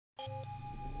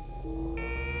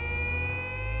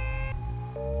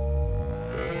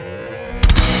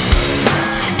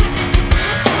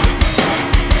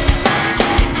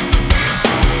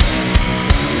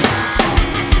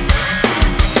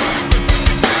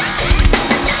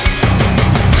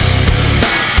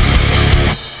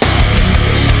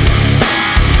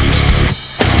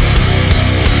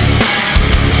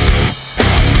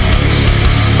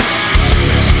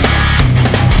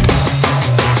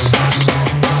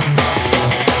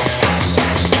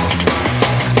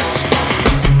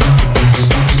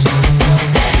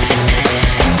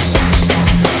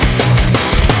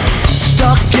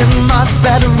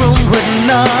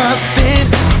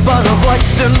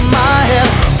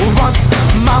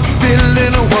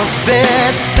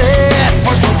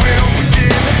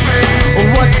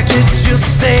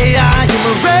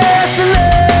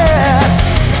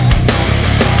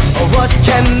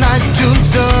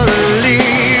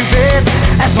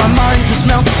just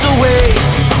melts away.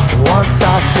 Once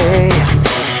I say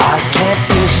I can't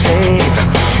be saved,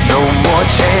 no more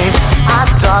change. I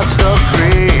dodge the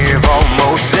grave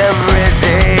almost every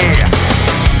day.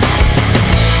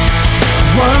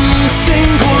 One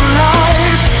single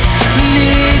life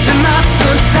needs not to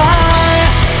die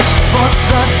for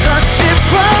such a cheap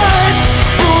price.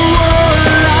 For one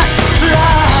last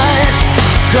flight,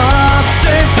 God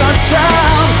save the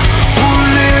child who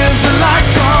lives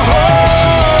like a whore.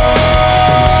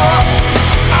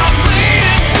 I made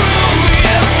it through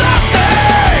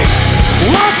yesterday.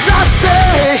 Once I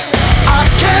say I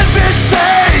can't be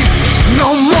saved, no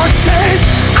more change.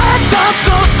 I dance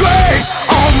so great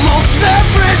almost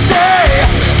every day.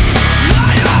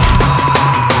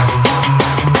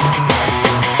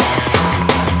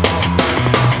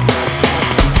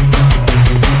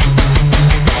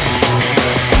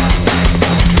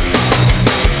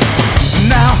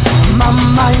 Now my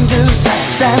mind is at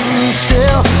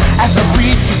standstill as I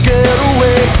breathe to get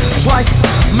away. Twice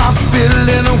my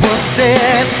feeling was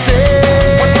dead still.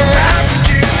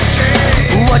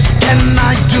 What can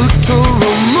I do to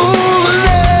remove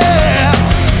it?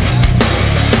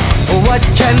 What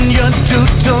can you do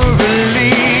to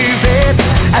relieve it?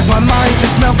 As my mind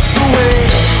just melts away.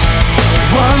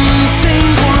 One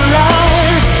single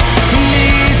life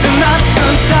needs not to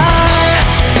die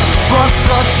for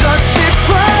such a cheap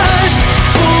price.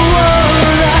 For one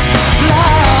last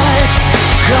flight,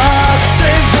 God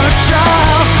save the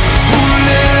child who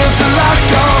lives like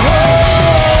a whore.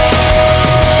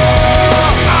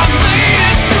 I made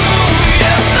it through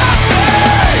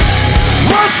yesterday.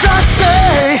 Once I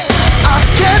say I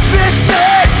can't be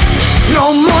saved, no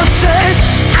more change.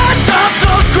 I dance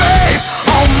so great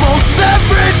almost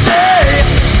every day.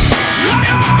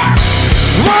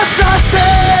 Once I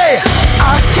say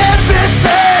I can't be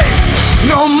saved,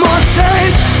 no more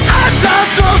change. I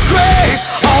dance so great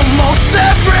almost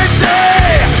every day.